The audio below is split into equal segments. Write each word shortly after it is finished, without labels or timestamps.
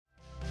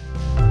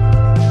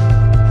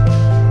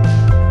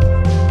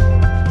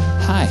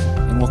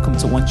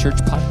One Church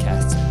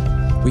podcast.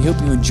 We hope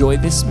you enjoy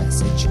this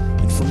message,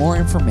 and for more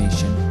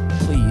information,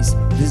 please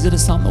visit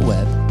us on the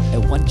web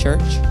at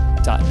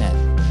onechurch.net.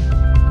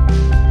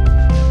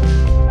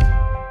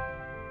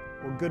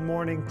 Well, good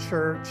morning,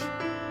 church.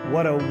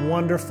 What a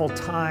wonderful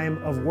time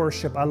of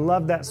worship. I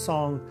love that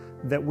song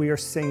that we are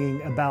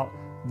singing about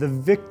the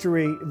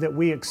victory that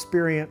we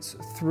experience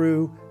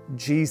through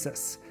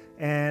Jesus.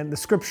 And the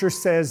scripture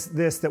says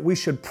this, that we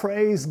should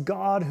praise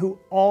God who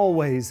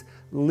always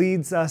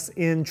leads us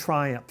in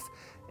triumph.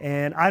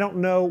 And I don't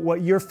know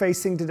what you're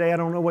facing today. I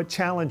don't know what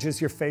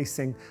challenges you're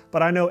facing,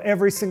 but I know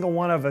every single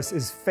one of us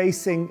is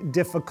facing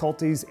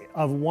difficulties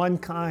of one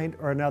kind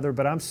or another.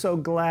 But I'm so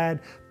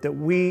glad that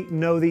we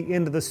know the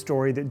end of the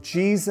story, that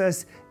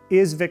Jesus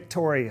is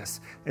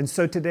victorious. And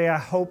so today I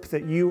hope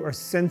that you are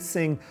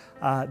sensing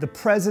the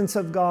presence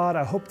of God.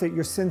 I hope that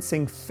you're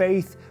sensing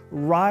faith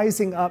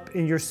rising up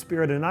in your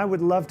spirit. And I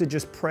would love to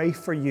just pray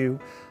for you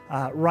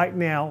right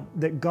now,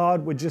 that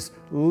God would just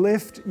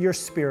lift your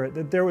spirit,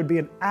 that there would be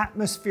an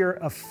atmosphere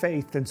of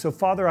faith. And so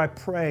Father, I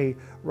pray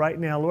right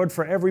now, Lord,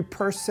 for every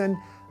person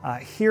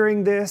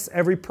hearing this,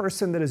 every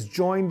person that has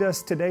joined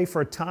us today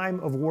for a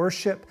time of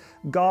worship,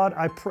 God,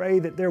 I pray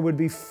that there would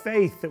be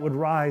faith that would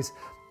rise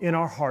in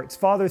our hearts.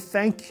 Father,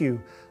 thank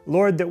you,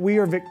 Lord, that we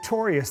are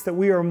victorious, that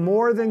we are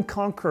more than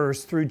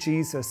conquerors through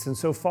Jesus. And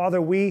so,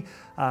 Father, we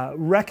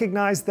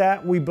recognize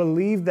that, we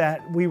believe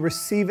that, we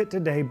receive it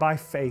today by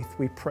faith.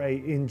 We pray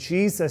in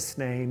Jesus'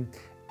 name,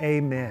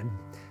 amen.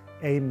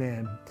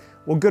 Amen.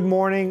 Well, good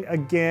morning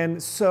again.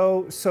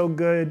 So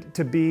good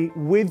to be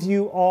with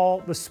you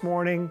all this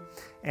morning.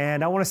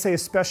 And I want to say a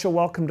special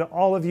welcome to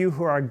all of you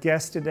who are our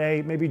guests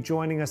today, maybe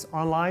joining us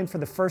online for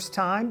the first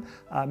time,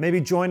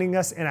 maybe joining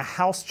us in a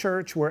house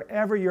church,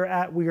 wherever you're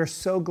at. We are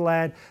so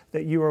glad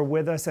that you are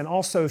with us. And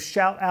also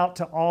shout out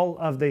to all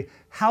of the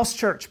house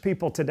church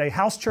people today.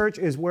 House church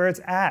is where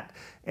it's at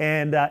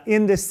and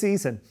in this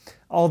season.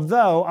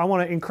 Although I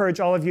want to encourage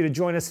all of you to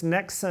join us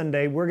next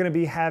Sunday. We're going to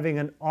be having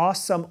an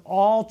awesome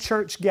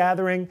all-church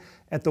gathering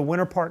at the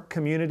Winter Park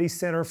Community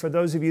Center. For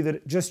those of you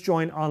that just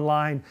joined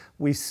online,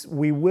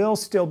 we will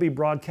still be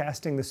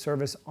broadcasting the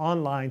service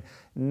online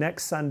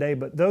next Sunday.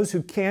 But those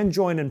who can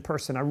join in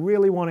person, I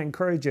really want to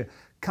encourage you,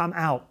 come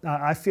out.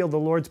 I feel the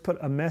Lord's put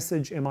a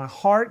message in my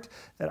heart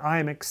that I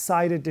am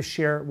excited to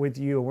share with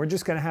you. We're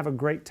just going to have a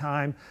great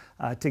time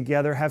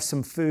together, have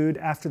some food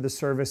after the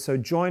service. So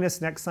join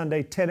us next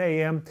Sunday, 10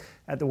 a.m.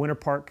 at the Winter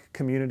Park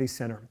Community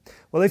Center.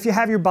 Well, if you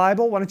have your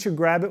Bible, why don't you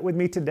grab it with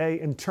me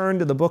today and turn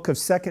to the book of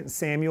 2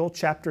 Samuel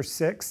chapter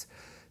 6.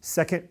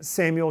 2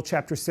 Samuel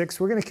chapter 6.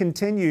 We're going to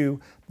continue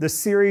the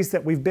series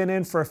that we've been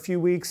in for a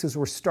few weeks as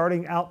we're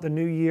starting out the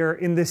new year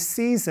in this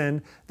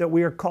season that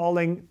we are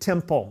calling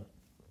Temple.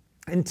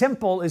 And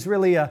temple is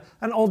really an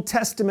Old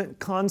Testament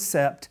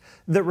concept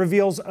that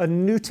reveals a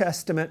New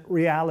Testament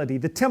reality.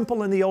 The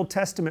temple in the Old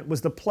Testament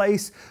was the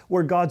place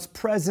where God's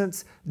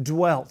presence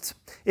dwelt.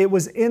 It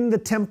was in the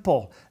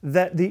temple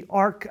that the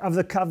Ark of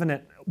the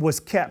Covenant was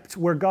kept,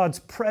 where God's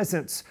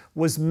presence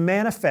was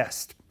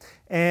manifest.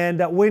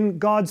 And when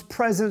God's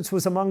presence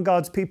was among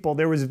God's people,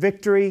 there was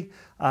victory,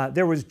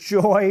 there was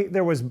joy,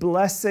 there was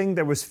blessing,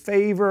 there was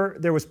favor,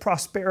 there was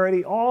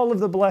prosperity. All of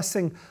the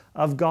blessing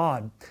of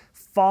God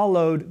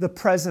followed the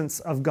presence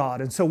of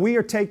God. And so we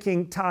are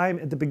taking time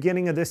at the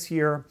beginning of this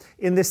year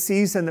in this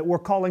season that we're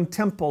calling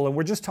Temple, and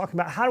we're just talking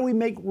about how do we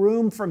make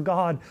room for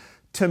God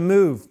to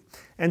move.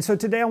 And so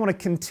today I want to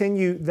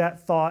continue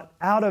that thought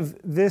out of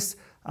this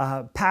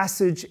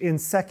passage in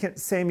 2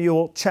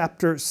 Samuel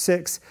chapter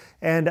 6.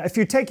 And if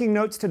you're taking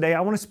notes today,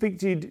 I want to speak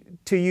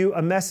to you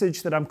a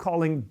message that I'm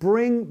calling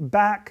Bring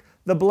Back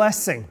the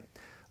Blessing.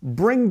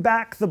 Bring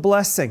back the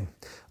blessing.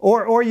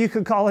 Or you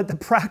could call it the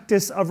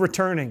practice of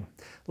returning.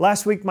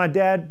 Last week, my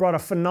dad brought a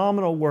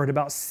phenomenal word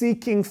about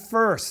seeking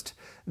first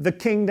the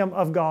kingdom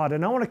of God.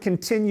 And I want to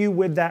continue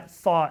with that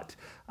thought.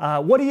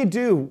 What do you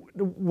do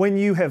when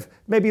you have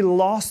maybe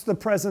lost the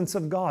presence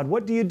of God?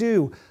 What do you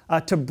do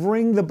to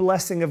bring the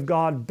blessing of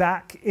God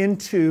back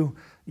into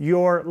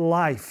your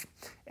life?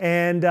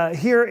 And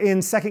here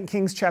in 2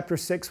 Kings chapter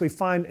 6, we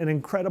find an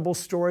incredible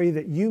story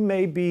that you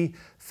may be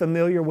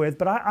familiar with.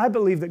 But I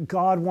believe that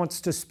God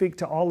wants to speak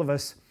to all of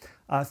us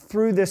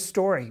through this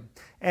story.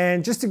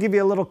 And just to give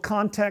you a little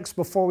context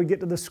before we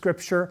get to the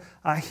scripture,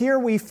 here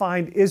we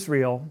find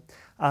Israel,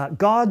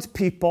 God's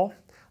people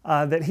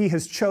that He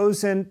has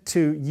chosen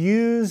to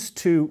use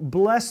to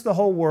bless the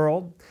whole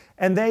world.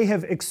 And they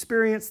have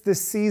experienced this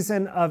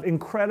season of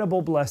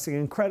incredible blessing,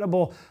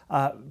 incredible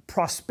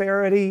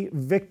prosperity,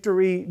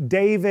 victory.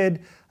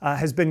 David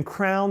has been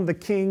crowned the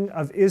king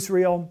of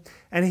Israel,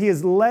 and he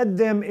has led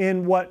them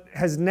in what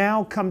has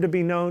now come to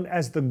be known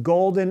as the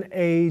Golden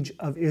Age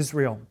of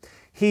Israel.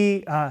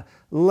 He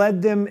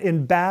led them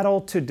in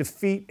battle to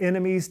defeat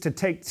enemies, to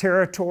take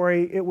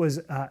territory. It was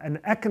an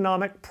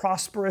economic,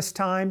 prosperous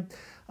time.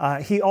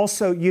 He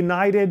also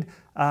united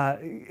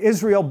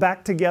Israel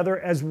back together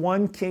as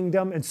one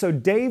kingdom. And so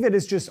David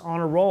is just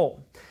on a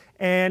roll.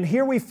 And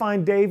here we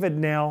find David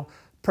now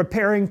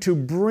preparing to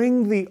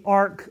bring the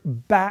ark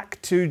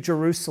back to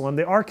Jerusalem.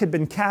 The ark had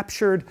been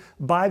captured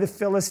by the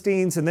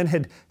Philistines and then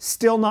had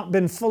still not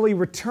been fully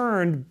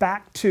returned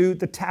back to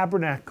the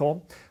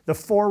tabernacle, the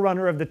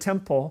forerunner of the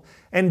temple.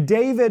 And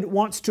David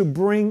wants to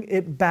bring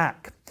it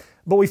back.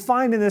 But we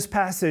find in this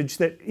passage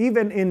that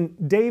even in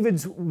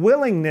David's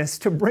willingness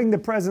to bring the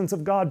presence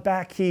of God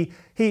back, he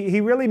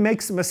really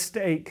makes a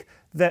mistake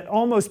that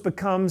almost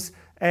becomes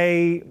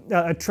a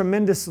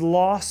tremendous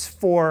loss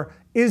for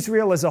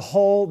Israel as a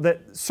whole,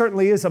 that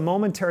certainly is a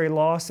momentary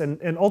loss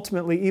and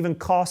ultimately even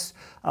costs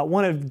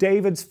one of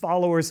David's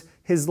followers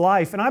his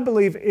life. And I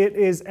believe it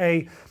is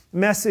a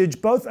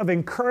message both of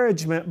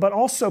encouragement, but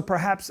also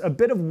perhaps a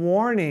bit of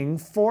warning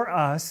for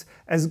us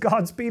as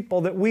God's people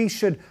that we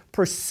should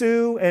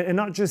pursue, and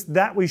not just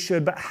that we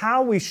should, but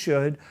how we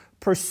should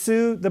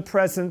pursue the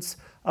presence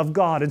of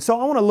God. And so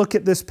I want to look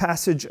at this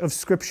passage of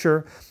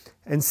Scripture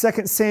in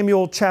 2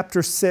 Samuel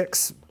chapter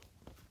 6.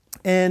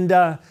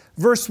 And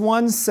verse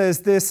 1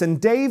 says this,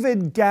 "And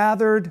David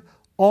gathered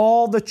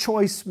all the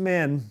choice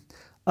men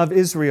of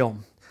Israel,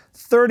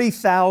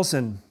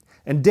 30,000.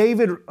 And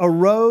David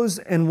arose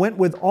and went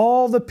with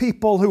all the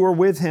people who were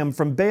with him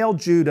from Baal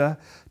Judah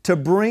to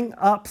bring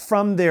up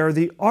from there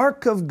the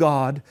ark of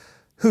God,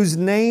 whose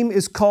name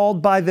is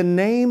called by the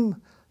name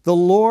the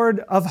Lord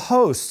of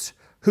hosts,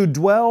 who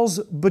dwells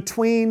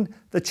between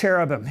the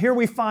cherubim." Here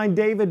we find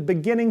David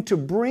beginning to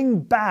bring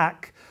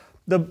back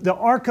the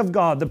ark of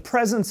God, the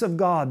presence of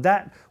God,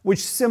 that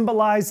which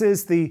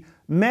symbolizes the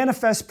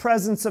manifest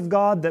presence of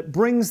God that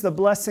brings the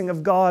blessing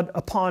of God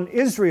upon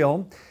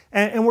Israel.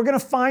 And we're going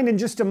to find in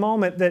just a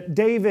moment that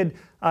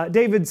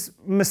David's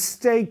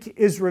mistake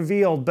is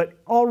revealed, but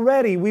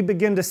already we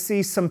begin to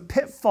see some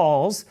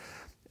pitfalls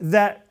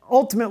that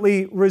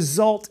ultimately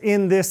result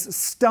in this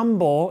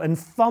stumble and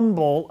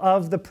fumble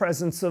of the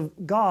presence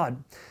of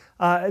God.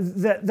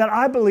 That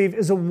I believe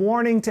is a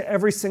warning to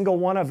every single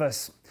one of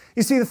us.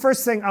 You see, the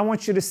first thing I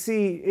want you to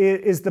see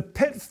is the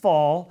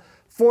pitfall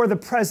for the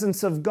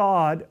presence of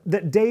God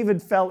that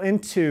David fell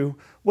into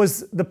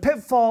was the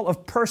pitfall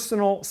of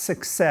personal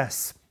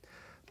success.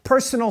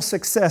 Personal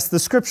success. The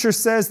Scripture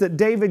says that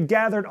David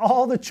gathered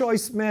all the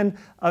choice men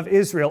of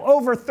Israel,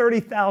 over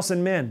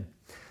 30,000 men.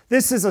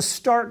 This is a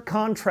stark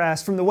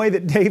contrast from the way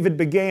that David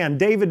began.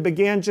 David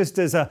began just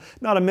as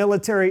not a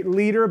military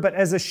leader, but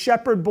as a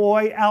shepherd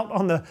boy out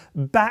on the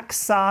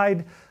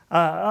backside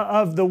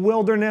of the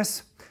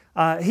wilderness.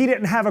 He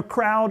didn't have a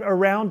crowd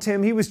around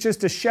him. He was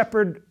just a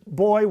shepherd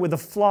boy with a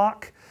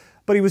flock.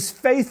 But he was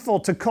faithful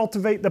to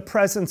cultivate the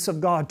presence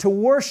of God, to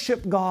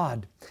worship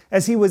God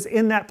as he was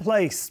in that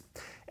place.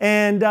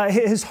 And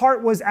his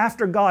heart was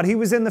after God. He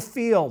was in the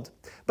field.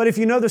 But if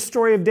you know the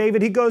story of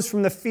David, he goes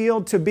from the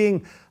field to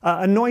being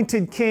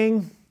anointed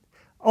king,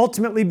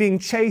 ultimately being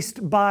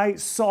chased by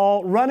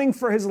Saul, running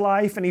for his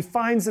life, and he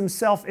finds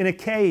himself in a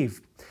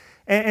cave.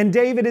 And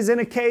David is in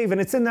a cave, and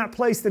it's in that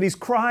place that he's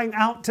crying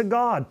out to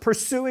God,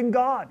 pursuing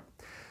God.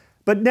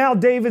 But now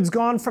David's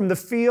gone from the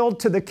field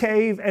to the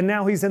cave, and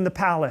now he's in the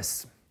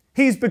palace.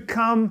 He's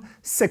become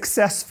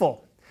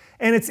successful.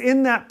 And it's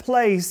in that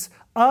place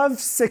of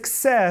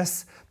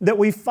success that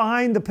we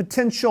find the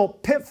potential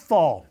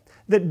pitfall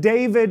that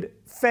David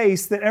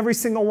faced, that every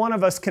single one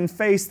of us can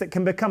face, that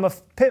can become a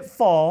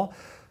pitfall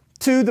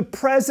to the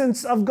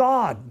presence of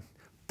God.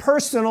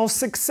 Personal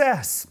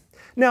success.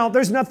 Now,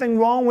 there's nothing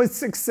wrong with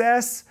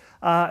success.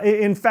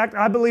 In fact,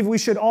 I believe we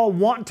should all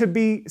want to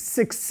be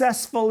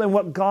successful in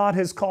what God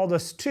has called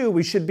us to.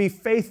 We should be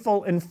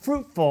faithful and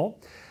fruitful.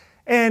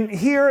 And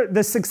here,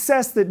 the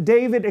success that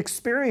David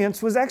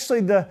experienced was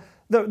actually the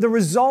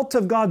result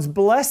of God's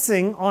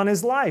blessing on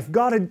his life.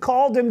 God had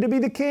called him to be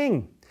the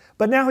king,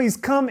 but now he's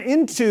come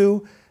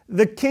into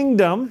the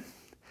kingdom,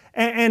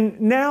 and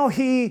now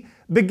he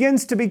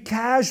begins to be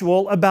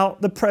casual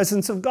about the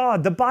presence of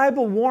God. The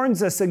Bible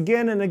warns us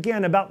again and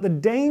again about the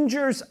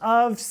dangers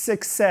of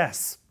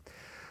success.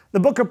 The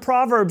book of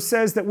Proverbs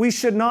says that we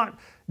should not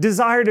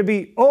desire to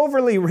be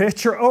overly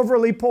rich or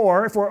overly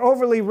poor. If we're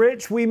overly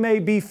rich, we may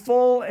be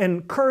full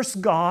and curse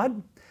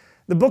God.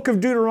 The book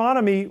of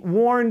Deuteronomy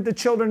warned the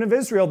children of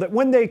Israel that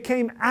when they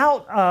came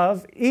out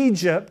of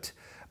Egypt,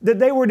 that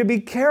they were to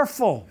be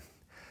careful,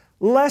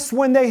 lest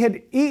when they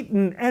had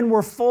eaten and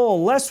were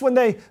full, lest when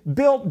they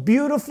built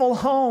beautiful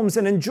homes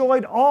and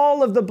enjoyed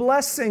all of the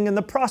blessing and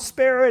the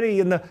prosperity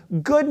and the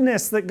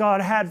goodness that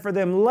God had for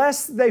them,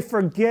 lest they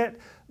forget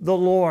the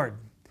Lord.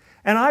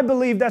 And I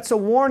believe that's a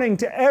warning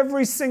to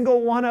every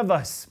single one of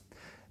us,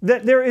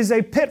 that there is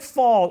a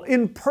pitfall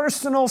in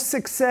personal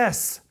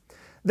success,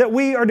 that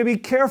we are to be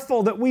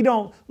careful that we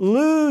don't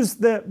lose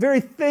the very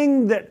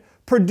thing that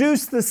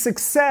produced the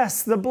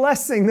success, the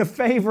blessing, the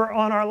favor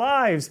on our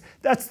lives.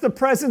 That's the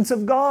presence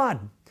of God.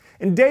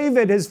 And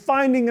David is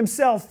finding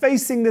himself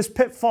facing this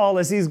pitfall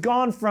as he's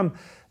gone from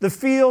the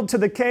field to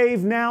the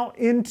cave, now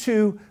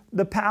into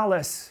the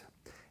palace.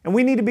 And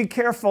we need to be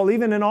careful,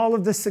 even in all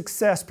of the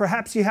success.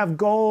 Perhaps you have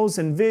goals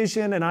and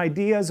vision and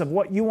ideas of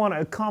what you want to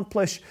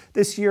accomplish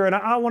this year. And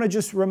I want to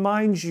just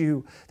remind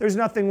you, there's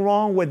nothing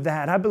wrong with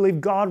that. I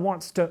believe God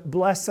wants to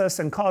bless us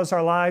and cause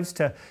our lives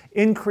to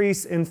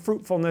increase in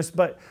fruitfulness.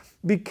 But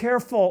be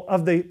careful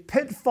of the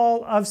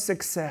pitfall of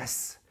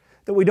success,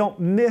 that we don't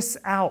miss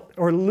out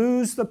or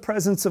lose the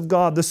presence of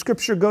God. The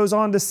scripture goes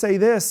on to say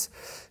this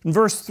in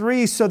verse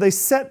 3, so they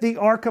set the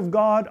ark of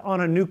God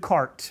on a new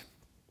cart.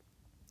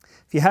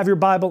 If you have your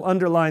Bible,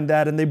 underline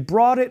that. And they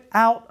brought it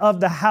out of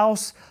the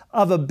house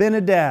of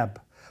Abinadab,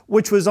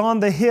 which was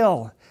on the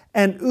hill,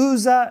 and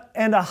Uzzah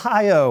and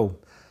Ahio,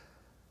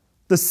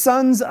 the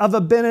sons of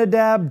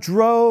Abinadab,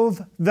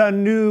 drove the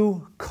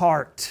new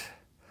cart.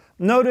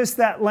 Notice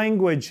that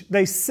language.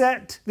 They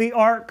set the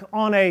ark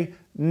on a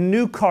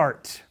new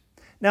cart.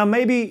 Now,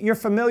 maybe you're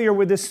familiar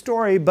with this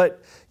story,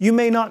 but you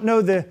may not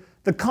know the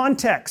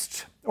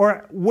context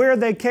or where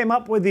they came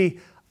up with the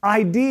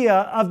idea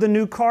of the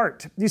new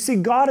cart. You see,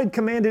 God had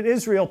commanded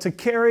Israel to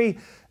carry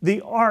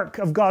the ark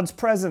of God's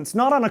presence,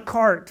 not on a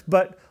cart,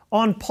 but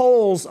on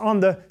poles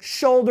on the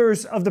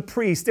shoulders of the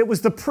priest. It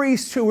was the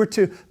priests who were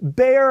to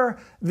bear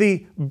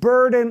the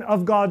burden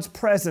of God's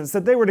presence,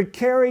 that they were to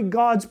carry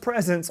God's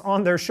presence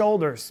on their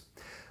shoulders.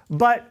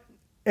 But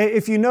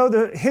if you know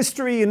the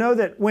history, you know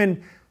that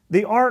when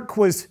the ark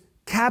was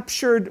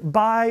captured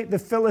by the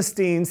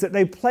Philistines, that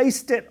they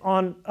placed it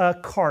on a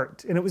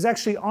cart. And it was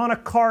actually on a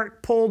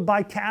cart pulled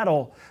by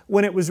cattle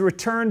when it was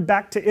returned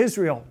back to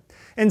Israel.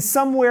 And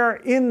somewhere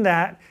in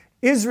that,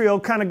 Israel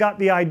kind of got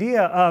the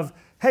idea of,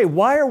 hey,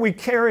 why are we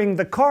carrying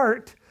the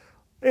cart?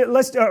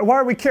 Why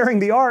are we carrying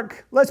the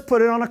ark? Let's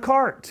put it on a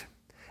cart.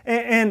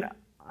 And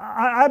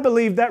I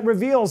believe that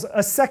reveals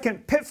a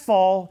second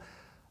pitfall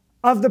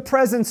of the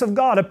presence of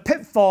God, a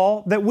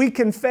pitfall that we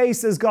can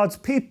face as God's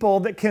people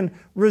that can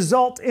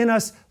result in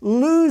us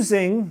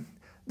losing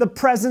the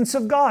presence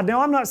of God. Now,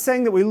 I'm not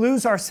saying that we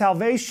lose our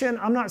salvation.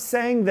 I'm not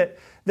saying that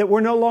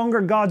we're no longer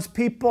God's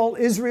people.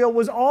 Israel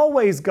was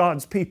always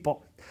God's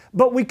people.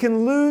 But we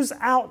can lose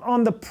out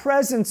on the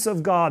presence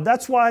of God.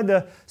 That's why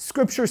the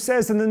scripture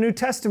says in the New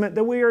Testament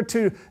that we are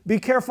to be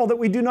careful that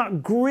we do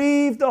not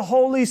grieve the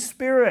Holy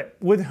Spirit,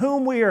 with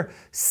whom we are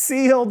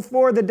sealed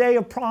for the day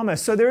of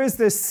promise. So there is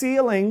this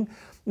sealing,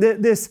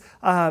 this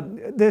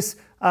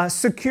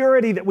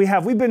security that we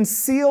have. We've been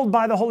sealed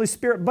by the Holy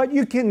Spirit, but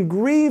you can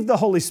grieve the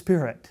Holy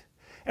Spirit.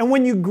 And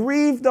when you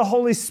grieve the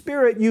Holy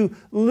Spirit, you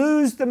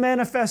lose the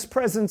manifest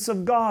presence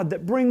of God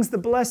that brings the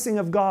blessing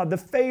of God, the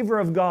favor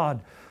of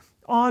God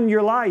on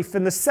your life.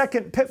 And the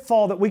second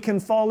pitfall that we can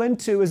fall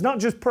into is not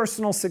just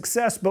personal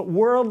success, but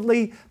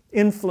worldly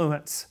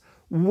influence.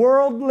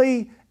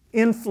 Worldly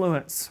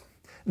influence.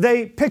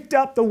 They picked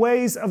up the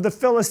ways of the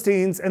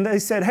Philistines and they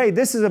said, hey,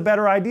 this is a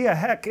better idea.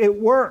 Heck, it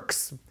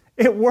works.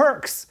 It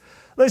works.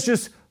 Let's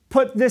just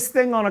put this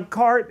thing on a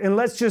cart and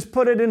let's just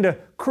put it into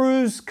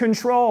cruise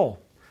control.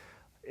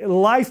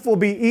 Life will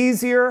be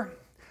easier.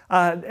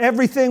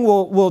 Everything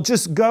will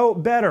just go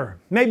better.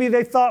 Maybe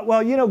they thought,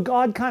 well,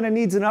 God kind of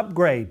needs an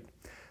upgrade.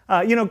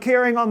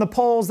 Carrying on the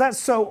poles, that's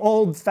so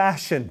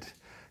old-fashioned.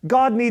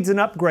 God needs an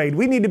upgrade.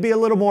 We need to be a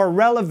little more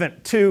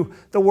relevant to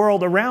the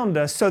world around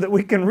us so that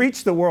we can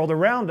reach the world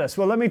around us.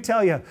 Well, let me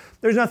tell you,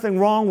 there's nothing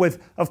wrong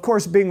with, of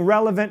course, being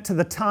relevant to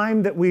the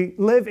time that we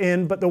live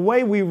in, but the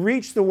way we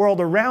reach the world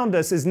around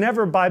us is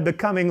never by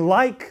becoming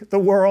like the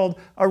world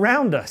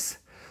around us.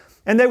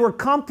 And they were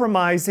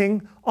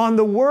compromising on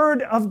the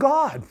Word of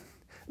God.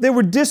 They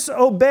were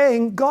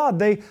disobeying God.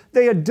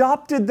 They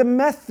adopted the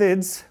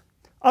methods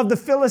of the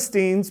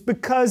Philistines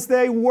because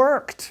they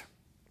worked.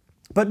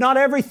 But not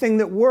everything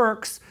that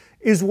works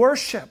is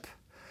worship.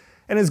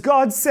 And as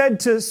God said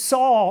to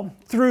Saul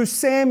through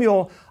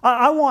Samuel,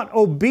 I want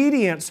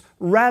obedience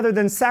rather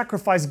than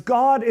sacrifice.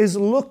 God is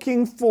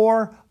looking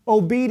for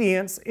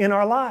obedience in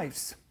our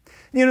lives.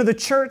 The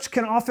church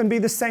can often be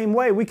the same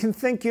way. We can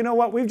think,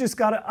 we've just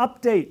got to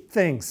update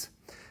things.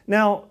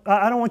 Now,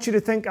 I don't want you to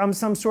think I'm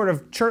some sort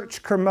of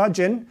church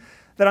curmudgeon,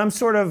 that I'm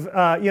sort of,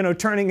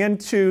 turning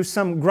into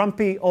some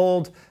grumpy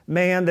old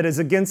man that is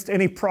against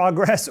any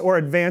progress or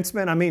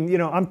advancement. I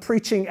mean, I'm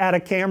preaching at a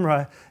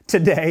camera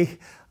today,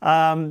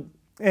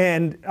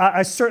 and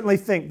I certainly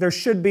think there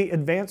should be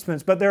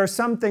advancements, but there are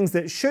some things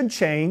that should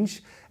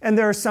change, and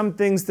there are some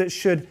things that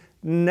should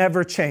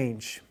never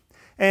change.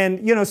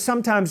 And,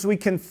 sometimes we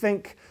can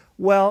think,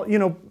 well,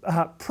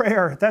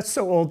 prayer, that's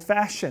so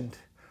old-fashioned,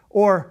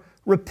 or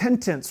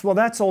repentance, well,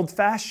 that's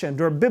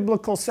old-fashioned, or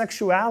biblical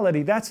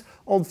sexuality, that's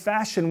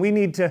old-fashioned. We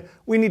need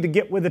to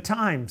get with the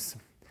times.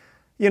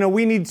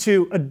 We need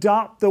to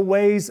adopt the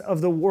ways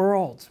of the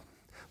world.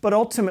 But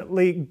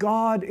ultimately,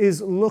 God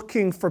is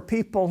looking for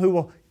people who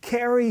will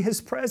carry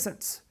His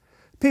presence,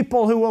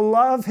 people who will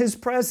love His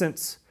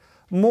presence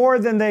more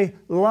than they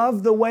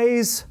love the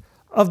ways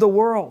of the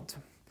world.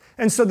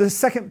 And so the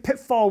second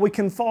pitfall we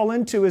can fall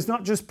into is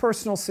not just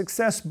personal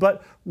success,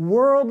 but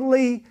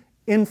worldly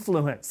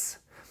influence.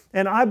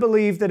 And I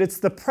believe that it's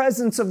the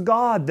presence of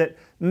God that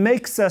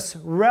makes us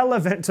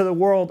relevant to the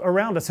world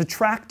around us,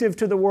 attractive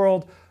to the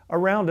world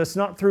around us,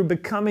 not through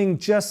becoming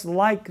just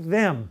like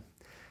them.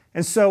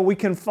 And so we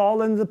can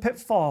fall into the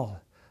pitfall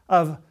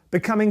of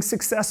becoming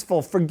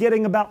successful,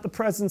 forgetting about the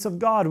presence of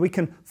God. We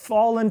can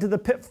fall into the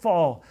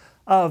pitfall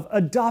of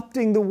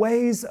adopting the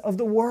ways of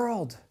the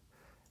world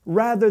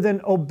rather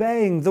than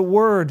obeying the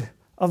Word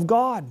of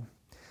God.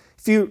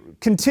 If you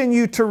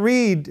continue to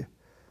read,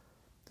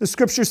 the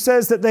Scripture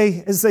says that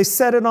as they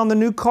set it on the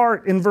new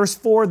cart in verse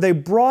 4, they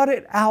brought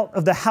it out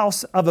of the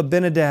house of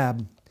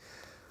Abinadab,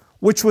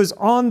 which was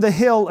on the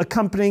hill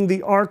accompanying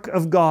the ark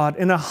of God,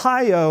 and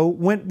Ahio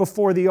went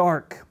before the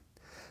ark.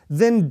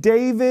 Then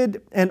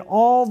David and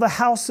all the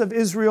house of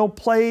Israel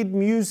played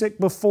music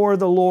before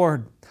the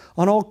Lord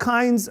on all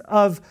kinds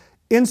of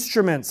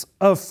instruments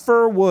of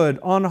fir wood,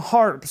 on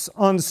harps,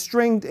 on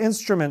stringed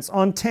instruments,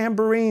 on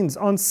tambourines,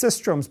 on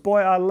sistrums.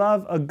 Boy, I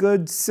love a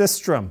good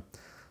sistrum.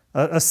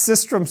 A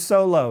sistrum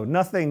solo.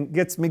 Nothing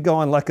gets me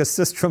going like a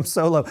sistrum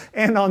solo.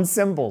 And on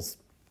cymbals.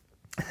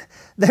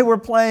 They were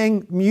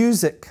playing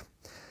music.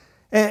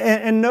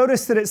 And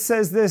notice that it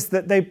says this,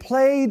 that they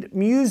played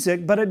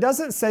music, but it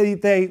doesn't say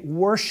they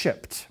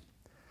worshiped.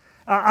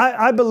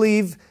 I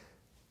believe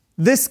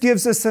this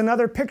gives us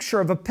another picture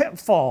of a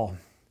pitfall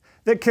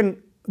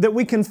that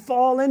we can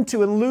fall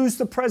into and lose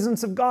the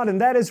presence of God, and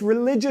that is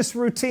religious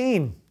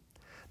routine.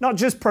 Not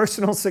just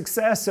personal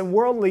success and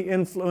worldly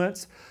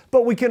influence,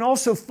 but we can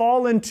also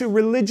fall into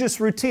religious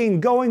routine,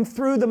 going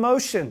through the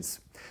motions.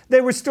 They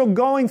were still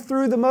going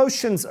through the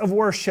motions of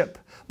worship,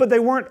 but they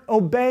weren't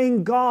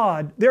obeying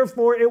God.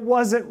 Therefore, it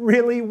wasn't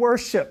really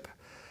worship.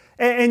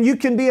 And you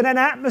can be in an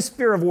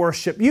atmosphere of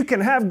worship. You can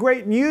have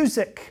great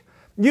music.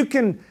 You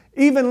can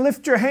even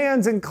lift your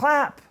hands and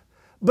clap.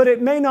 But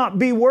it may not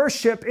be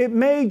worship. It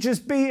may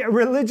just be a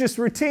religious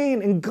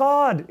routine. And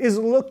God is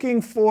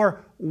looking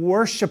for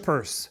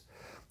worshipers.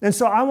 And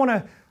so I want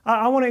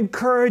to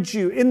encourage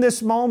you in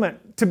this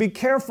moment to be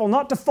careful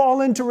not to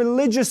fall into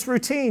religious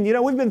routine. You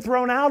know, we've been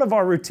thrown out of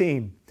our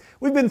routine.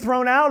 We've been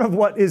thrown out of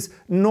what is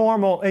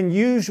normal and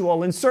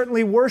usual, and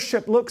certainly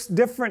worship looks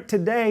different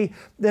today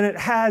than it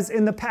has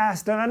in the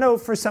past. And I know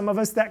for some of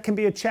us that can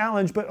be a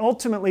challenge, but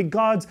ultimately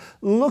God's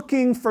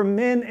looking for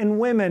men and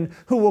women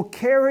who will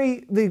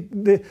carry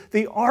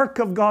the ark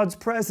of God's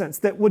presence,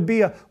 that would be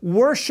a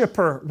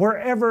worshiper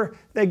wherever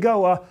they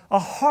go. A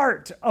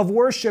heart of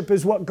worship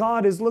is what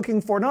God is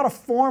looking for, not a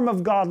form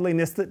of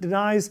godliness that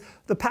denies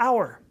the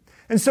power.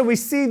 And so we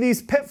see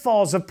these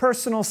pitfalls of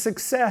personal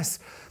success,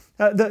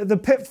 the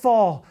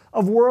pitfall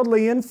of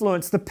worldly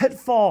influence, the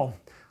pitfall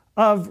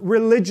of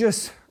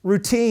religious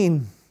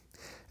routine.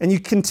 And you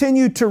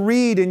continue to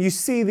read and you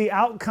see the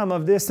outcome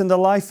of this in the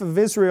life of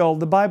Israel.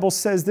 The Bible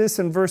says this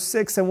in verse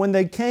 6, and when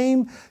they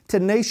came to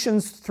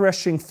nation's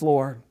threshing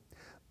floor,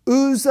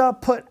 Uzzah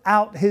put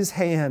out his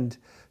hand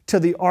to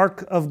the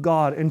ark of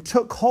God and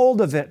took hold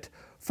of it,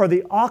 for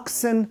the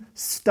oxen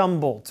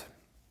stumbled.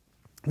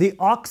 The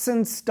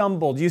oxen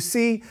stumbled. You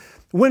see,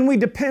 when we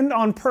depend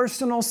on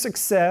personal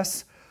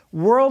success,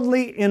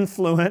 worldly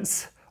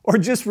influence, or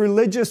just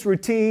religious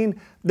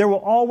routine, there will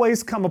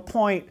always come a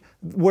point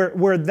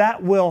where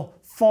that will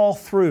fall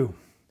through,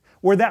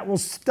 where that will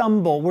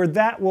stumble, where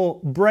that will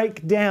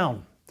break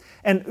down.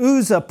 And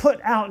Uzzah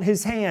put out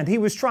his hand. He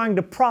was trying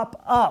to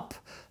prop up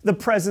the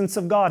presence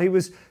of God. He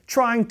was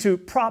trying to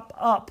prop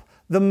up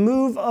the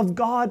move of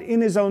God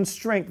in his own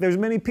strength. There's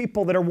many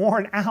people that are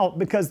worn out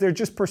because they're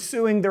just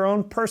pursuing their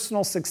own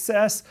personal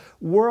success,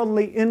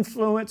 worldly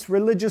influence,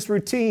 religious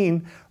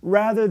routine,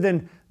 rather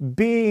than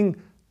being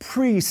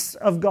priests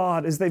of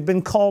God as they've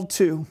been called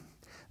to.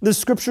 The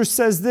Scripture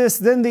says this,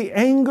 then the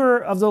anger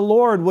of the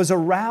Lord was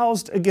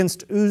aroused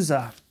against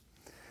Uzzah,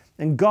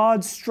 and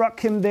God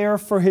struck him there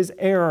for his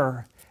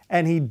error,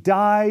 and he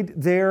died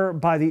there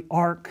by the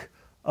ark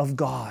of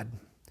God.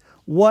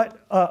 What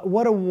a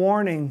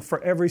warning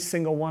for every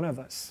single one of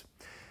us.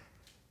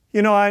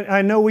 You know,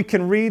 I know we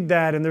can read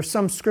that, and there's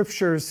some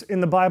scriptures in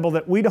the Bible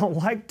that we don't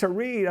like to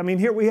read. I mean,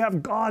 here we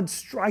have God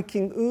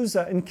striking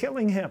Uzzah and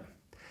killing him.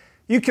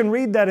 You can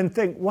read that and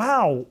think,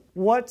 wow,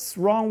 what's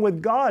wrong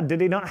with God?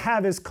 Did he not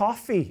have his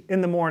coffee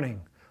in the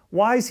morning?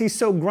 Why is he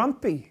so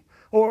grumpy?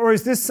 Or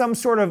is this some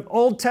sort of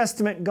Old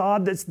Testament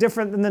God that's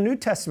different than the New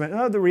Testament?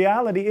 No, the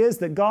reality is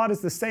that God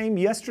is the same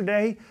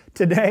yesterday,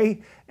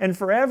 today, and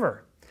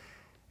forever.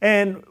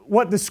 And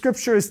what the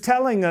Scripture is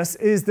telling us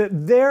is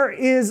that there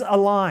is a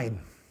line.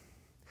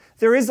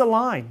 There is a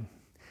line.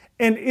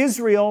 And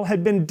Israel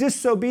had been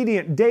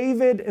disobedient.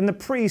 David and the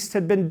priest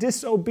had been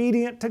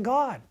disobedient to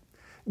God.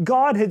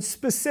 God had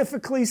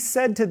specifically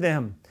said to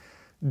them,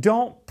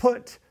 don't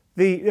put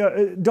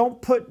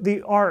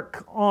the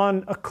ark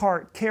on a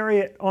cart, carry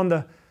it on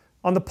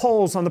the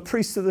poles, on the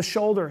priests of the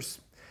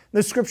shoulders.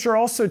 The Scripture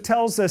also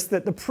tells us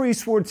that the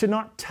priests were to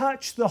not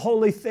touch the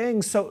holy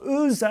things. So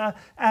Uzzah,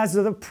 as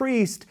the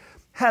priest,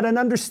 had an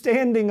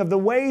understanding of the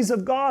ways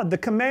of God, the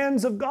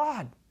commands of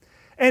God.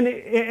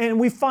 And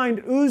we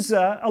find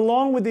Uzzah,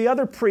 along with the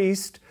other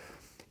priest,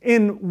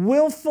 in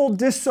willful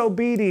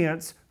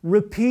disobedience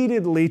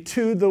repeatedly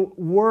to the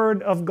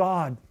Word of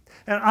God.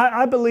 And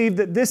I believe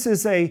that this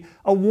is a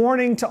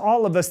warning to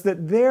all of us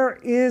that there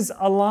is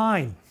a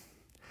line.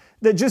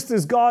 That just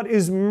as God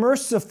is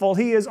merciful,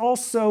 He is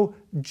also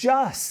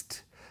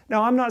just.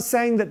 Now, I'm not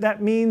saying that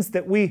that means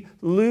that we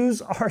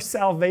lose our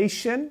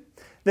salvation,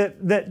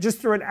 that just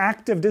through an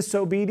act of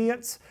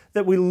disobedience,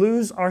 that we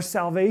lose our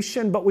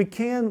salvation, but we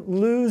can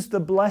lose the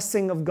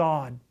blessing of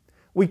God.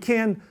 We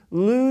can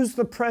lose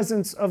the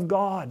presence of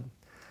God.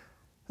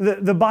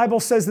 The Bible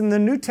says in the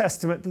New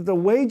Testament that the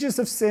wages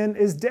of sin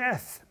is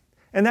death.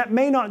 And that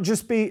may not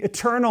just be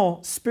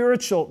eternal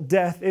spiritual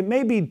death. It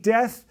may be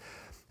death,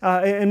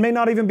 it may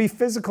not even be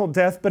physical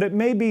death, but it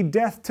may be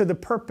death to the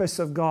purpose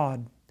of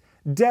God.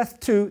 Death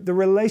to the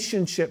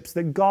relationships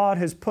that God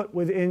has put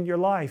within your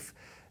life.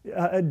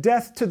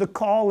 Death to the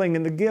calling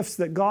and the gifts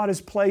that God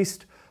has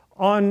placed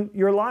on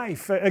your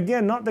life.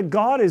 Again, not that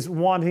God is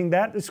wanting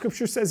that. The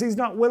Scripture says He's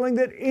not willing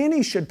that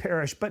any should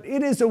perish, but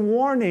it is a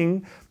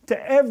warning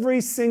to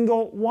every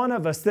single one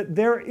of us that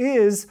there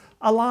is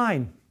a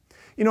line.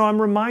 You know,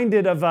 I'm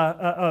reminded of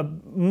a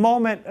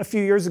moment a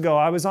few years ago.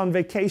 I was on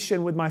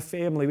vacation with my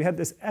family. We had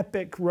this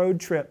epic road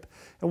trip,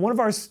 and one of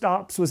our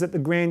stops was at the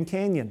Grand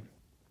Canyon.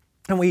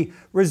 And we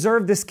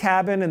reserved this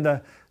cabin in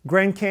the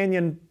Grand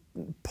Canyon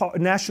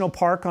National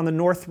Park on the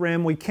North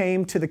Rim. We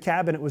came to the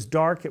cabin. It was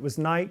dark. It was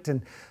night.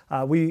 And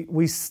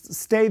we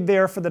stayed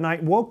there for the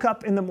night, woke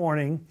up in the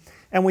morning,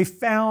 and we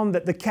found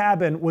that the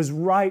cabin was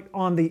right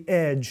on the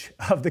edge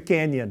of the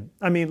canyon.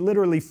 I mean,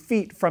 literally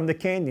feet from the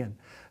canyon.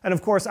 And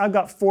of course, I've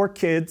got 4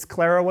 kids.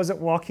 Clara wasn't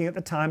walking at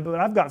the time, but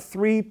I've got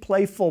 3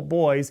 playful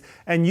boys.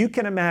 And you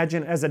can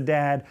imagine as a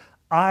dad,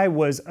 I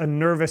was a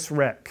nervous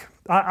wreck.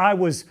 I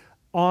was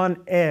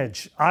on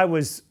edge. I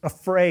was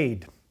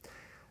afraid.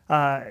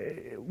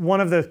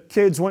 One of the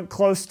kids went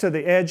close to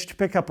the edge to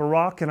pick up a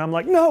rock, and I'm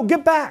like, no,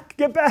 get back,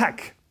 get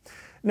back.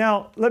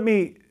 Now, let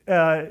me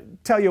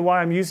tell you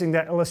why I'm using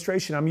that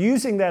illustration. I'm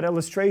using that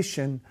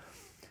illustration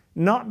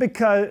not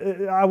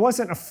because I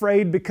wasn't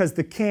afraid because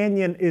the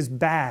canyon is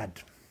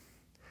bad.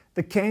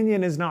 The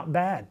canyon is not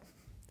bad.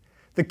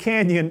 The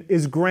canyon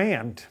is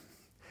grand.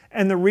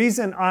 And the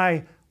reason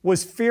I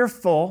was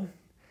fearful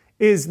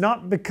is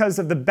not because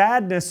of the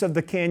badness of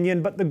the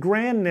canyon, but the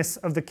grandness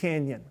of the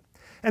canyon.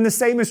 And the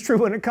same is true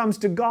when it comes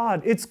to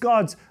God. It's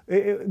God's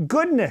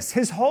goodness,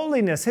 His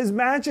holiness, His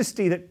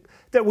majesty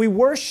that we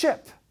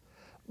worship.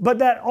 But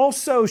that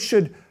also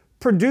should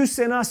produce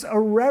in us a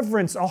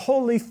reverence, a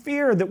holy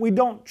fear, that we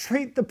don't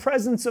treat the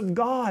presence of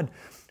God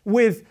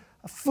with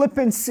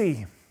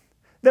flippancy,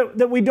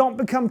 that we don't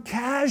become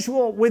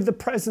casual with the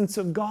presence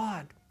of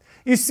God.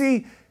 You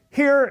see,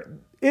 here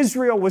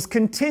Israel was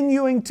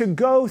continuing to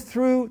go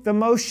through the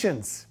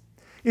motions.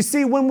 You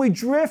see, when we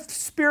drift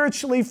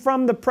spiritually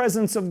from the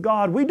presence of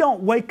God, we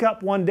don't wake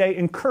up one day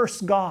and curse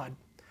God.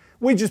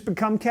 We just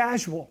become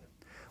casual.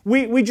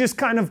 We just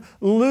kind of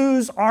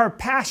lose our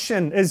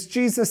passion, as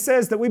Jesus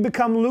says, that we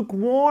become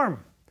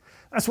lukewarm.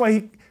 That's why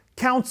He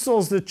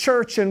counsels the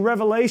church in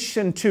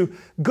Revelation to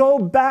go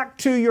back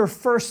to your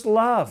first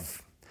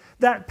love.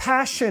 That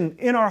passion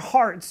in our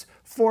hearts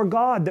for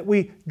God that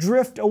we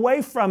drift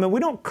away from. And we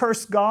don't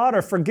curse God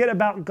or forget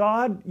about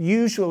God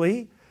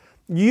usually.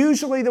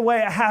 Usually the way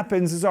it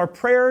happens is our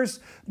prayers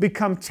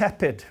become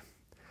tepid.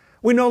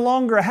 We no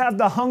longer have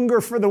the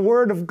hunger for the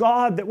Word of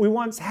God that we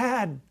once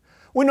had.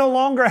 We no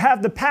longer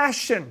have the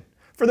passion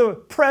for the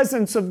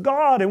presence of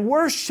God and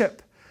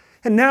worship.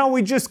 And now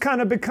we just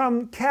kind of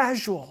become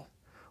casual.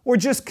 We're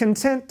just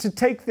content to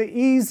take the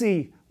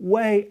easy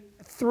way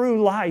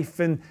through life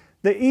and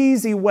the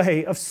easy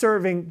way of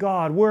serving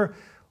God. We're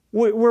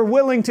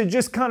willing to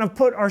just kind of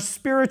put our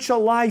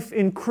spiritual life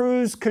in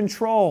cruise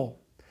control.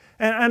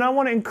 And I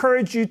want to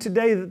encourage you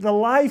today that the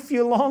life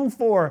you long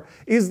for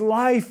is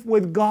life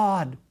with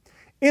God,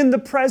 in the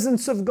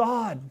presence of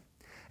God.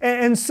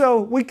 And so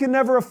we can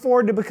never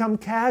afford to become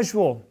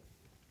casual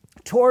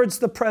towards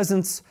the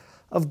presence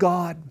of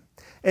God.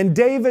 And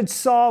David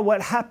saw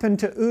what happened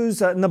to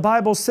Uzzah, and the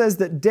Bible says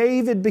that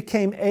David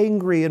became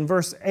angry in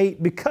verse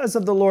 8 because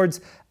of the Lord's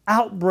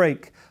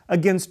outbreak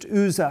against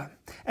Uzzah.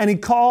 And he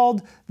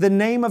called the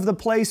name of the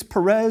place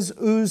Perez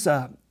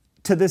Uzzah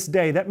to this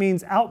day. That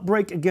means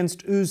outbreak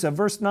against Uzzah.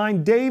 Verse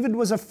 9, David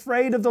was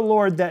afraid of the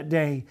Lord that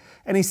day,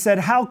 and he said,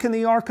 how can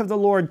the ark of the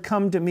Lord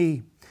come to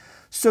me?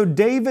 So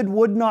David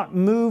would not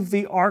move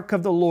the ark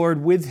of the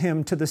Lord with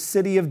him to the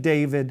city of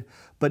David,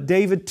 but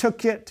David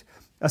took it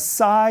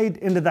aside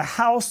into the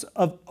house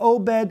of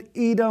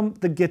Obed-Edom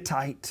the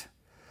Gittite.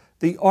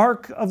 The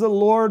ark of the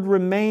Lord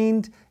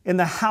remained in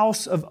the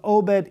house of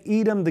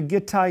Obed-Edom the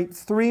Gittite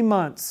 3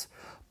 months,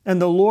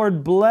 and the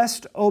Lord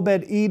blessed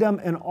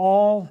Obed-Edom and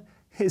all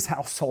his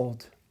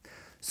household.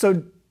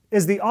 So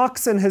as the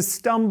oxen has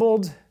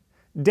stumbled,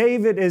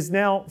 David is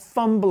now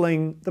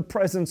fumbling the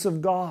presence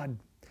of God.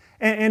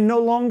 And no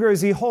longer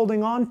is he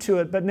holding on to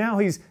it, but now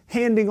he's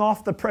handing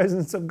off the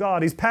presence of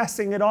God. He's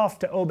passing it off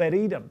to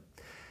Obed-Edom.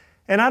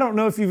 And I don't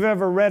know if you've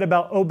ever read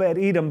about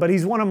Obed-Edom, but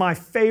he's one of my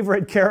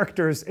favorite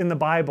characters in the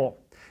Bible.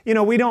 You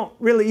know, we don't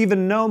really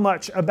even know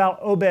much about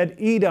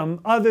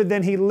Obed-Edom other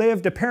than he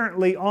lived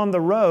apparently on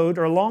the road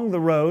or along the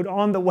road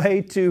on the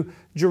way to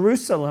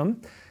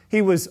Jerusalem.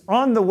 He was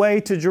on the way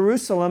to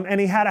Jerusalem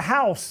and he had a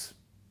house.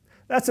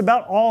 that's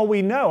about all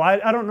we know.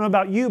 I don't know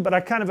about you, but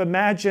I kind of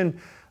imagine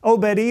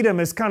Obed-Edom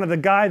as kind of the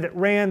guy that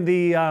ran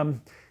the,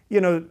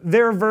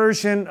 their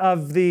version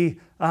of the,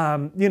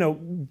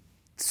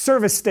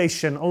 service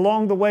station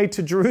along the way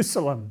to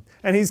Jerusalem.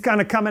 And he's kind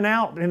of coming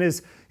out in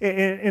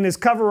his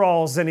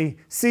coveralls, and he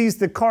sees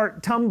the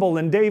cart tumble,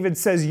 and David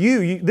says,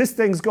 this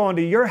thing's going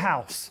to your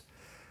house.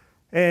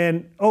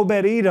 And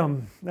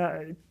Obed-Edom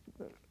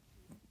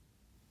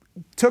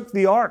took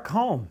the ark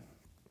home.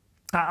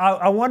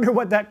 I wonder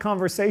what that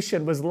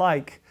conversation was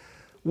like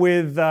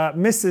with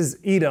Mrs.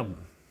 Edom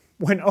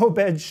when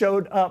Obed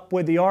showed up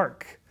with the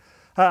ark.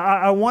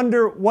 I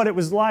wonder what it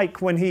was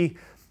like when he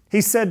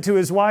said to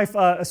his wife,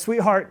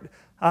 sweetheart,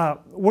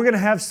 we're going to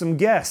have some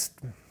guests.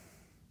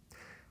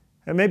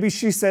 And maybe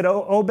she said,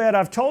 Obed,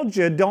 I've told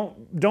you,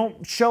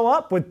 don't show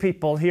up with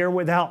people here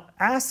without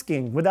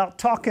asking, without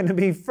talking to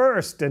me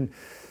first. And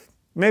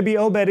maybe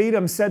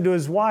Obed-Edom said to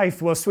his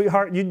wife, well,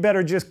 sweetheart, you'd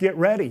better just get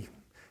ready.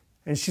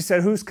 And she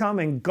said, who's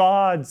coming?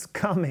 God's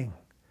coming.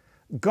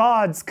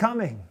 God's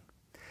coming.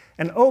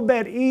 And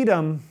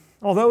Obed-Edom,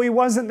 although he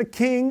wasn't the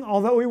king,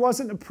 although he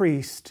wasn't the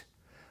priest,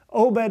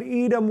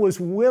 Obed-Edom was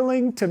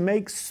willing to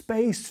make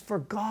space for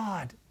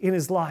God in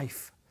his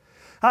life.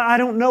 I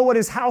don't know what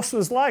his house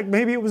was like.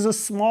 Maybe it was a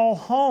small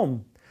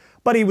home.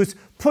 But he was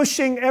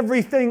pushing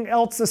everything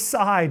else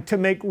aside to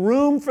make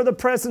room for the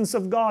presence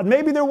of God.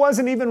 Maybe there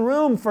wasn't even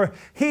room for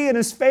he and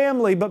his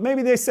family, but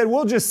maybe they said,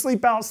 we'll just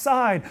sleep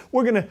outside.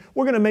 We're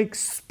going to make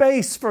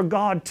space for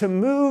God to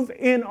move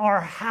in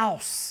our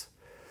house.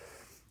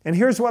 And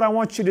here's what I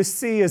want you to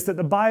see is that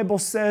the Bible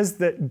says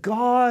that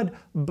God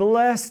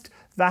blessed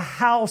the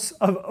house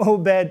of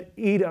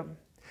Obed-Edom.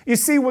 You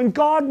see, when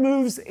God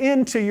moves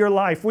into your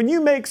life, when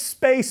you make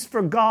space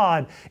for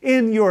God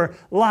in your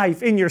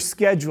life, in your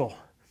schedule,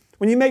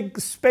 when you make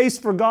space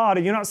for God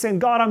and you're not saying,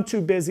 God, I'm too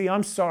busy,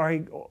 I'm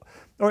sorry,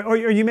 or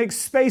you make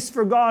space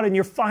for God in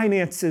your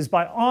finances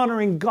by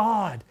honoring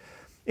God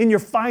in your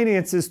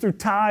finances through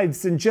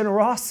tithes and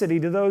generosity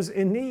to those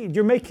in need.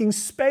 You're making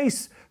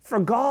space for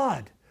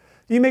God.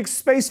 You make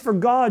space for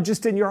God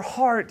just in your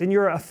heart and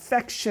your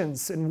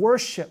affections and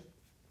worship.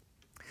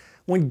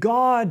 When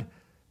God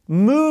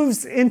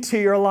moves into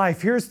your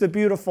life, here's the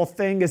beautiful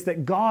thing is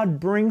that God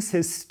brings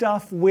His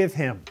stuff with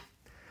Him.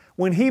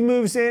 When He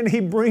moves in,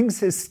 He brings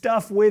His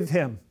stuff with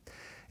Him.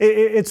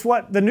 It's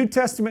what the New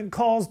Testament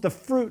calls the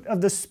fruit of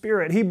the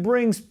Spirit. He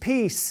brings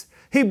peace.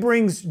 He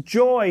brings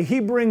joy. He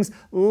brings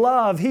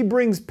love. He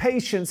brings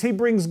patience. He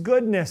brings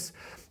goodness.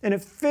 And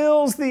it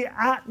fills the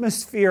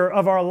atmosphere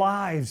of our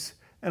lives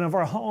and of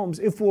our homes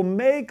if we'll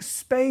make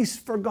space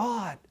for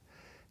God.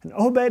 And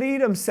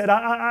Obed-Edom said,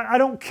 I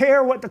don't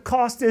care what the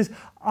cost is.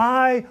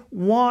 I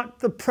want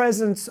the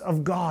presence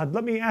of God.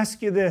 Let me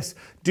ask you this.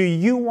 Do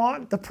you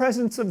want the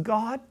presence of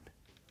God?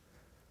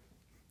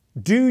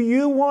 Do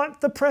you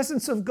want the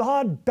presence of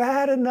God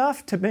bad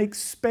enough to make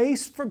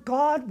space for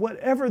God,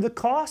 whatever the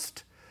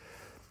cost?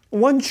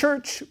 One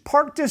Church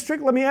Park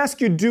District, let me ask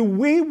you, do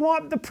we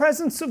want the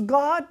presence of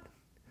God?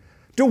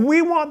 Do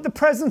we want the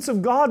presence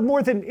of God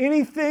more than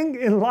anything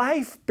in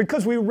life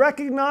because we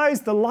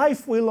recognize the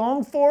life we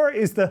long for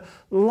is the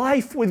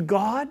life with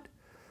God?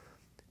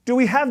 Do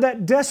we have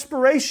that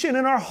desperation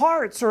in our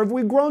hearts, or have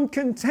we grown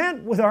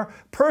content with our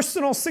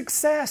personal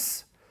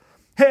success?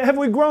 Have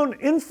we grown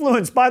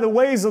influenced by the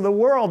ways of the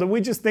world and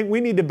we just think we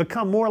need to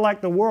become more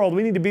like the world?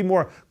 We need to be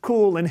more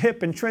cool and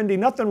hip and trendy.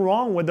 Nothing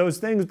wrong with those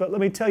things, but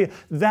let me tell you,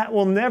 that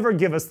will never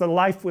give us the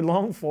life we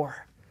long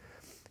for.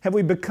 Have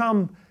we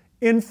become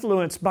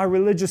influenced by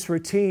religious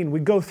routine? We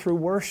go through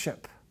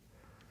worship.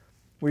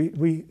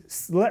 We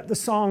let the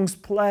songs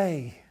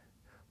play,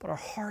 but our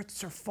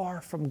hearts are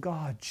far from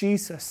God.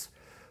 Jesus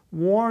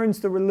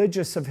warns the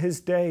religious of His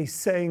day,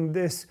 saying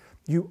this,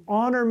 you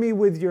honor me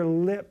with your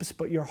lips,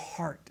 but your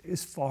heart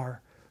is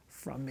far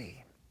from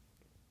me.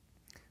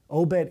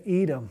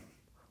 Obed-Edom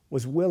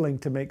was willing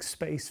to make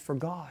space for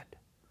God.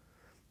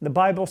 The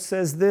Bible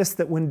says this,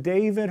 that when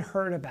David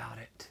heard about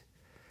it,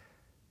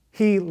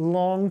 he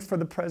longed for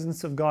the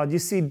presence of God. You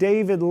see,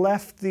 David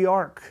left the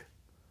ark,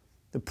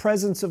 the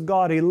presence of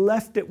God. He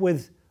left it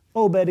with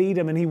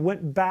Obed-Edom and he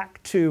went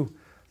back to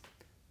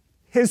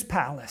his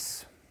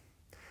palace.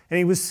 And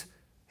he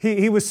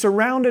was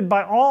surrounded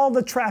by all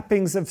the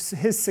trappings of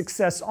his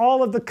success,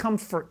 all of the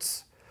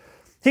comforts.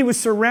 He was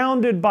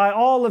surrounded by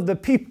all of the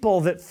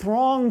people that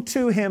thronged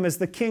to him as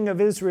the king of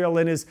Israel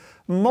and his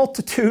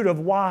multitude of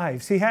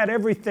wives. He had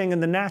everything in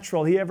the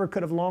natural he ever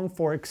could have longed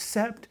for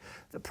except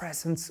the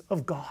presence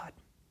of God.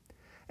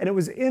 And it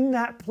was in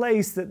that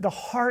place that the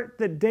heart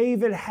that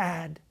David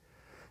had,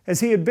 as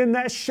he had been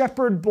that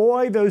shepherd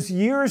boy those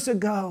years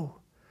ago,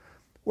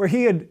 where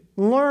he had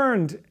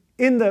learned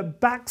in the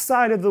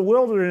backside of the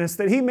wilderness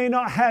that he may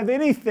not have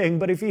anything,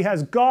 but if he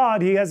has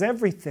God, he has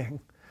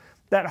everything.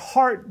 That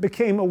heart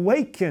became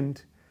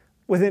awakened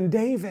within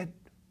David.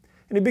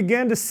 And he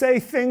began to say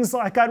things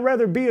like, I'd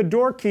rather be a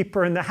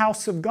doorkeeper in the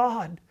house of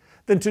God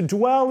than to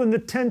dwell in the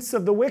tents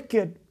of the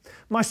wicked.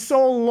 My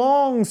soul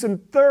longs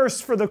and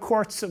thirsts for the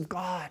courts of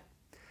God.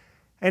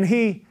 And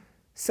he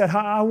said,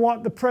 I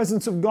want the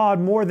presence of God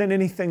more than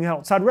anything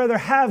else. I'd rather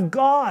have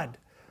God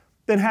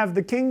than have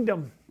the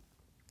kingdom.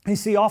 You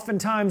see,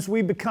 oftentimes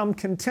we become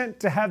content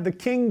to have the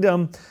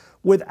kingdom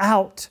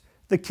without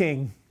the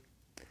king.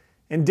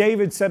 And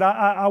David said,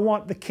 I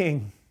want the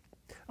king.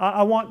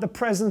 I want the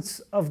presence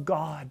of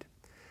God.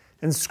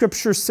 And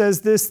Scripture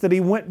says this, that he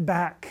went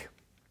back.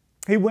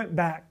 He went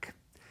back.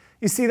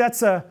 You see,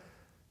 that's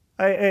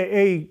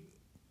a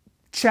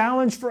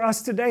challenge for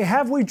us today.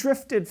 Have we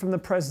drifted from the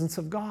presence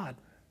of God?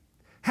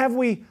 Have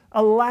we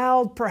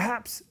allowed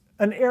perhaps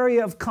an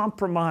area of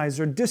compromise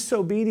or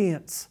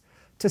disobedience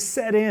to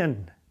set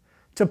in,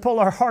 to pull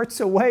our hearts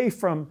away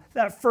from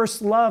that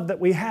first love that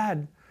we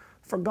had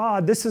for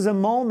God? This is a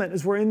moment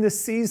as we're in this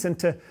season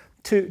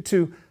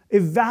to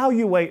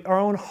evaluate our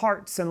own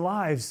hearts and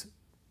lives,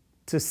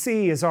 to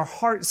see, is our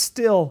heart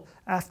still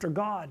after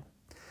God?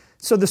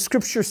 So the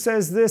Scripture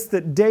says this,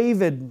 that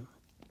David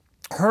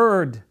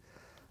heard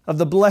of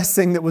the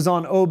blessing that was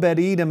on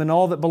Obed-Edom and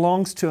all that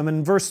belongs to him.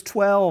 And verse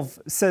 12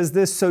 says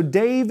this, so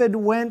David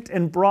went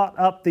and brought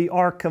up the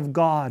ark of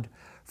God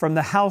from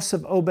the house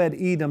of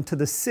Obed-Edom to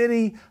the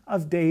city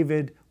of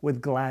David with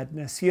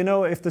gladness. You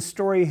know, if the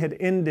story had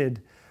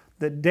ended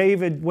that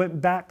David went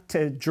back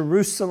to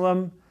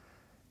Jerusalem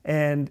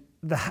and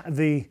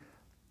the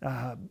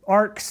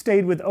ark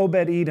stayed with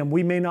Obed-Edom,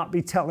 we may not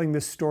be telling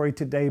this story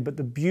today, but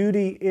the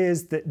beauty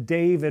is that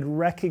David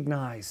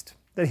recognized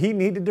that he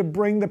needed to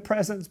bring the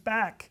presence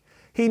back.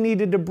 He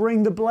needed to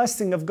bring the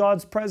blessing of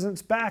God's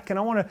presence back. And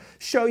I want to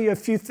show you a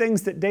few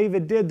things that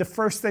David did. The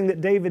first thing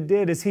that David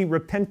did is he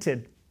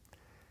repented.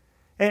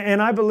 And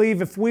I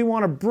believe if we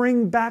want to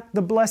bring back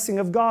the blessing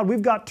of God,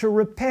 we've got to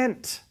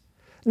repent.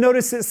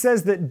 Notice it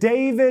says that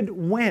David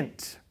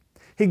went.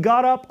 He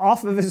got up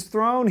off of his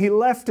throne, he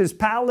left his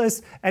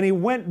palace, and he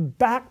went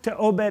back to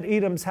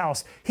Obed-Edom's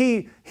house.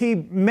 He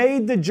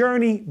made the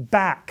journey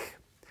back.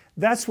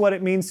 That's what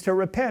it means to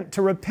repent.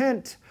 To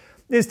repent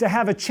is to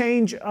have a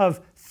change of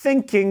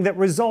thinking that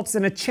results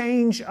in a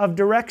change of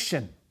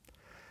direction.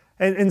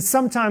 And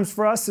sometimes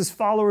for us as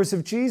followers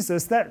of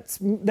Jesus,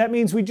 that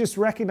means we just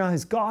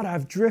recognize, God,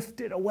 I've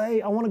drifted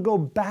away. I want to go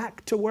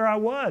back to where I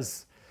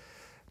was.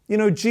 You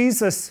know,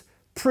 Jesus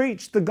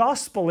preached the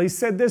gospel. He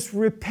said this,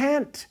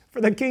 repent,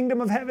 for the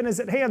kingdom of heaven is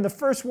at hand. The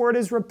first word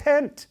is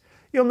repent.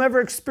 You'll never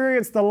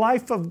experience the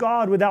life of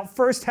God without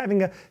first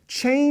having a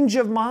change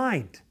of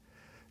mind.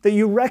 That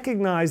you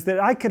recognize that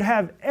I could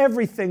have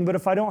everything, but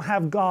if I don't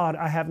have God,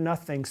 I have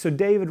nothing. So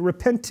David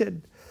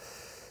repented.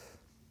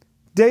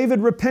 David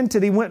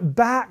repented. He went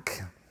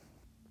back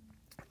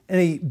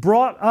and he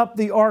brought up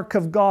the ark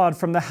of God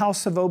from the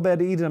house of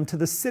Obed-Edom to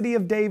the city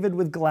of David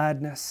with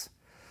gladness.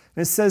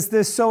 And it says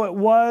this, so it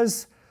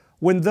was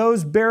when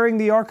those bearing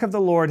the ark of the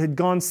Lord had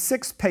gone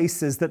 6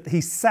 paces that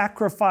he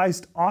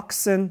sacrificed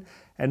oxen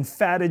and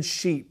fatted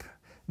sheep.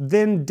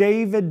 Then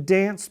David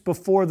danced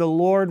before the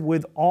Lord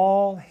with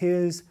all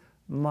his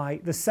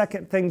might. The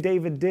second thing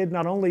David did,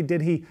 not only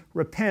did he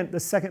repent, the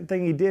second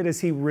thing he did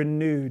is he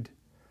renewed.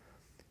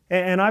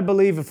 And I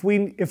believe if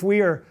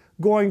we are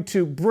going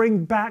to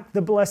bring back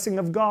the blessing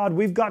of God,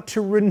 we've got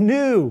to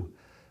renew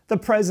the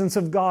presence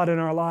of God in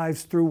our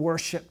lives through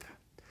worship.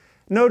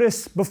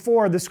 Notice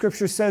before the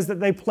Scripture says that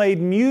they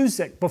played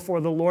music before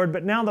the Lord,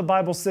 but now the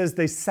Bible says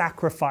they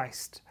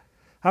sacrificed.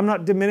 I'm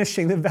not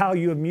diminishing the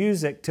value of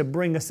music to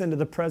bring us into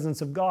the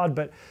presence of God,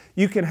 but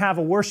you can have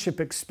a worship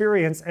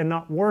experience and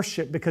not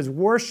worship, because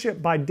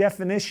worship by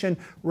definition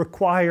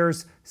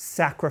requires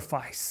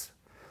sacrifice.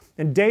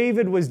 And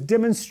David was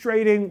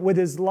demonstrating with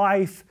his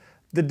life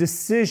the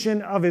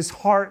decision of his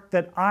heart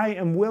that I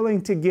am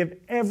willing to give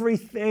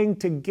everything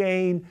to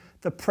gain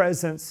the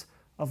presence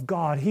of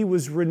God. He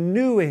was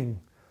renewing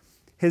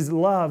his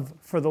love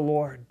for the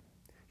Lord.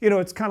 You know,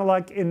 it's kind of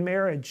like in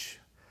marriage.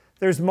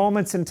 There's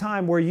moments in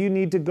time where you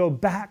need to go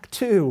back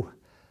to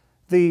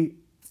the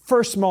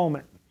first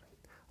moment.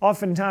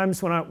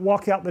 Oftentimes when I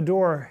walk out the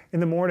door in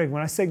the morning,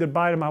 when I say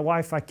goodbye to my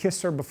wife, I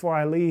kiss her before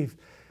I leave.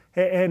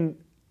 And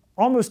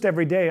almost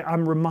every day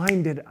I'm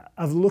reminded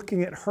of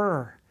looking at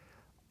her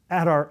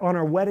on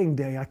our wedding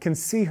day. I can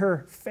see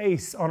her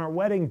face on our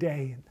wedding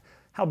day,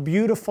 how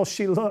beautiful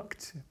she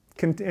looked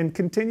and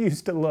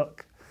continues to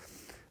look.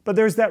 But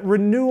there's that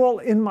renewal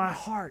in my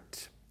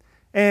heart.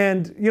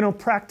 And, you know,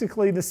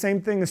 practically the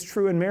same thing is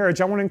true in marriage.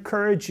 I want to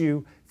encourage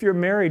you, if you're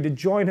married, to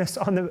join us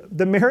on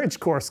the marriage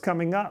course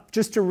coming up,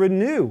 just to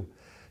renew,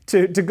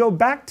 to go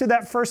back to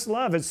that first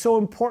love. It's so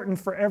important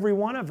for every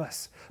one of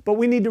us. But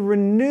we need to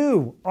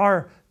renew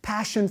our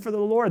passion for the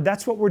Lord.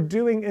 That's what we're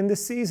doing in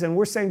this season.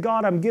 We're saying,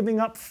 God, I'm giving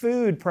up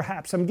food,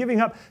 perhaps. I'm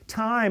giving up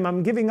time.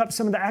 I'm giving up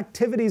some of the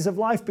activities of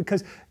life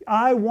because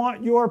I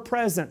want your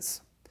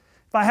presence.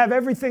 If I have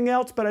everything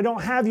else, but I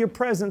don't have your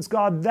presence,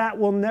 God, that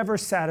will never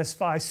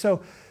satisfy.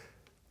 So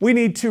we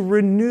need to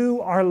renew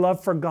our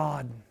love for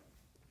God.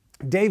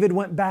 David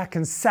went back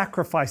and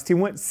sacrificed. He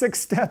went 6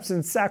 steps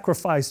and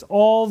sacrificed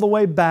all the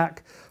way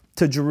back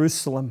to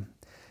Jerusalem.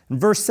 And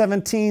verse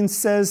 17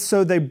 says,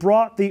 so they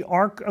brought the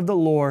ark of the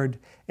Lord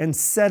and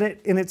set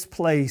it in its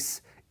place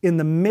in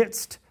the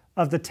midst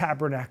of the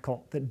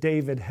tabernacle that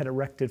David had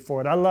erected for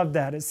it. I love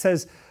that. It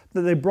says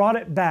that they brought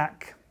it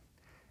back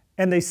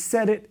and they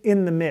set it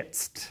in the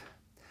midst.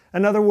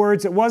 In other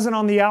words, it wasn't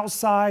on the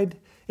outside.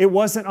 It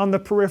wasn't on the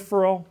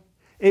peripheral.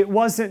 It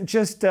wasn't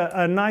just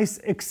a nice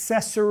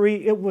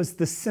accessory. It was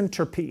the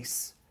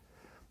centerpiece.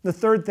 The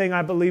third thing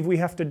I believe we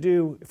have to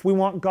do if we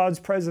want God's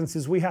presence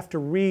is we have to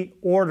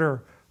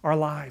reorder our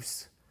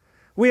lives.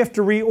 We have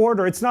to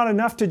reorder. It's not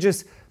enough to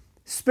just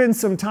spend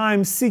some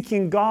time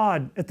seeking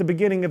God at the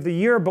beginning of the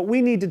year, but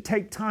we need to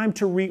take time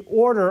to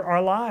reorder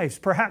our lives,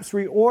 perhaps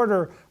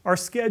reorder our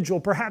schedule,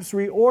 perhaps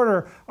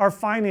reorder our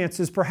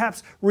finances,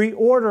 perhaps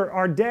reorder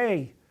our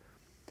day,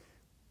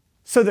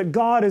 so that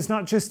God is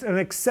not just an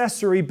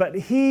accessory, but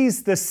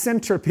He's the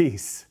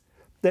centerpiece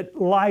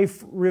that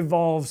life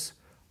revolves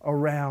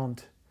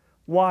around.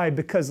 Why?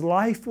 Because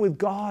life with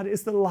God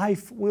is the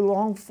life we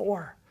long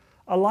for,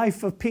 a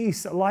life of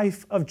peace, a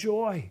life of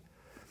joy.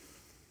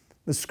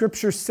 The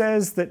scripture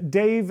says that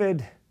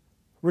David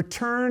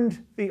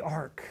returned the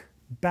ark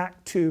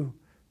back to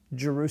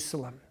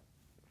Jerusalem.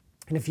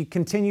 And if you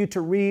continue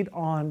to read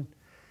on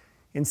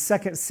in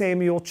 2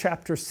 Samuel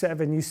chapter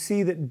 7, you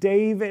see that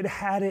David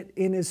had it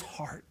in his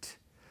heart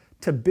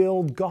to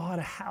build God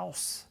a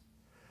house.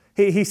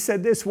 He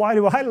said this, why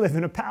do I live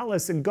in a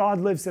palace and God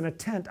lives in a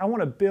tent? I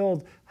want to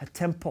build a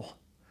temple.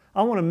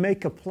 I want to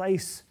make a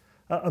place,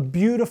 a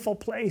beautiful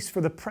place for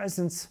the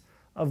presence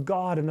of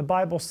God. And the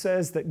Bible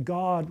says that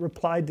God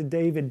replied to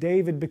David,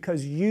 David,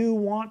 because you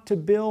want to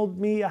build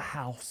me a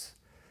house,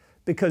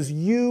 because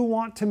you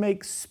want to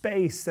make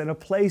space and a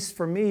place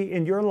for me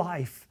in your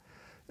life,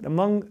 and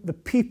among the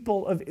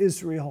people of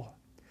Israel,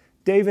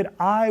 David,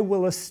 I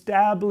will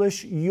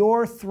establish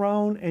your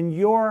throne and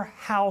your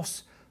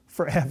house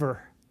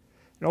forever.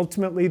 And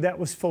ultimately that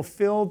was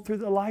fulfilled through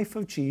the life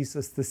of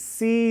Jesus, the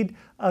seed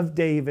of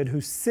David,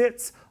 who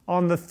sits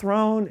on the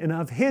throne, and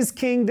of His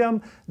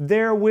kingdom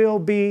there will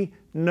be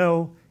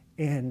no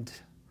end.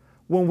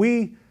 When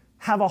we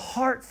have a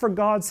heart for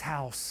God's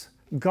house,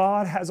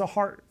 God has a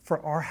heart for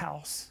our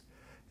house.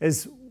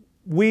 As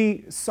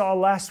we saw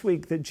last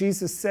week that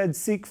Jesus said,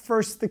 seek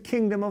first the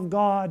kingdom of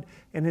God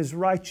and His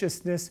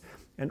righteousness,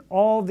 and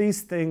all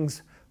these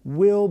things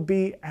will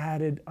be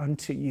added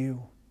unto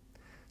you.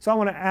 So I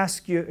want to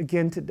ask you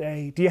again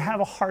today, do you have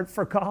a heart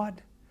for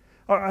God?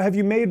 Or have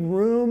you made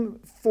room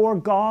for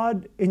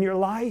God in your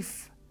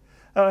life?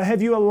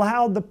 Have you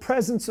allowed the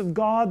presence of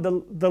God,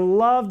 the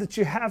love that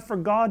you have for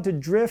God, to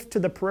drift to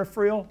the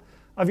peripheral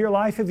of your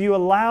life? Have you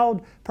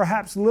allowed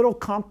perhaps little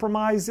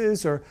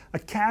compromises or a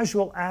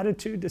casual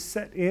attitude to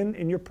set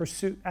in your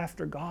pursuit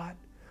after God?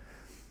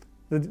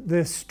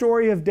 The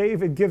story of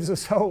David gives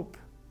us hope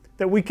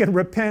that we can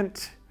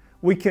repent,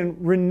 we can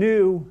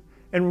renew,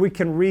 and we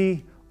can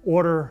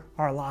reorder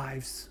our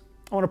lives.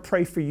 I want to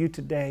pray for you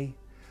today.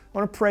 I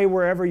want to pray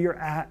wherever you're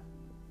at,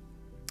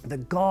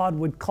 that God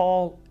would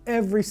call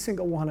every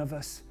single one of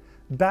us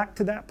back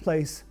to that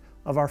place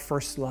of our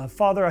first love.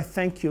 Father, I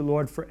thank you,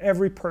 Lord, for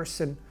every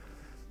person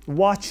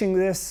watching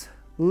this,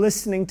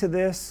 listening to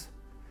this.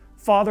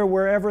 Father,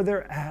 wherever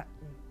they're at,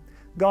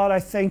 God, I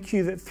thank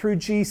you that through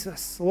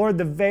Jesus, Lord,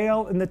 the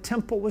veil in the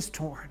temple was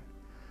torn.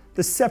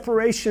 The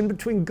separation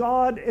between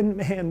God and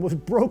man was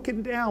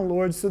broken down,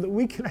 Lord, so that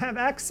we can have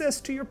access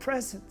to your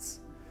presence.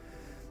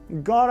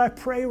 God, I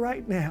pray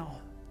right now,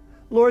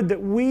 Lord,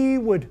 that we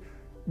would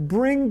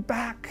bring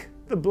back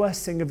the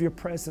blessing of your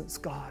presence,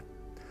 God.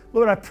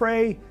 Lord, I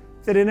pray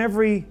that in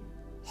every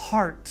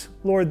heart,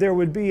 Lord, there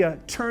would be a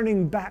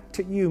turning back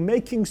to you,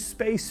 making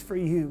space for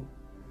you.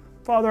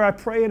 Father, I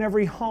pray in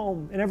every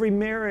home, in every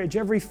marriage,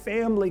 every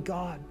family,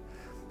 God.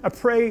 I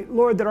pray,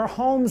 Lord, that our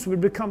homes would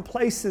become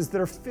places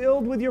that are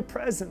filled with your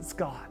presence,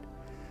 God.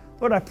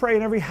 Lord, I pray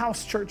in every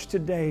house church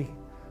today,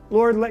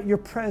 Lord, let your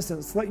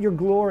presence, let your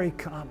glory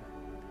come.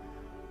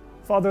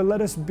 Father, let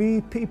us be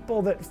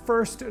people that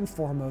first and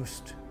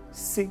foremost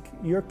seek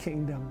your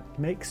kingdom,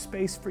 make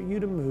space for you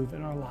to move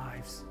in our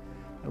lives.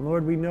 And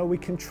Lord, we know we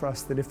can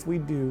trust that if we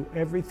do,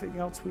 everything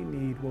else we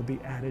need will be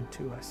added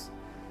to us.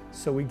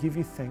 So we give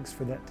you thanks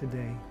for that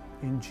today.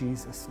 In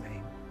Jesus'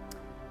 name,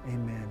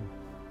 amen.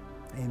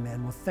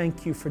 Amen. Well,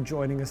 thank you for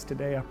joining us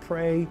today. I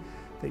pray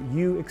that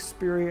you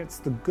experience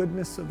the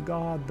goodness of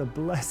God, the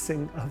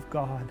blessing of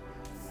God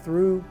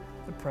through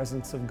the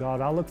presence of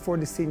God. I'll look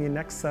forward to seeing you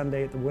next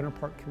Sunday at the Winter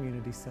Park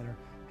Community Center.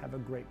 Have a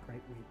great,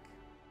 great week.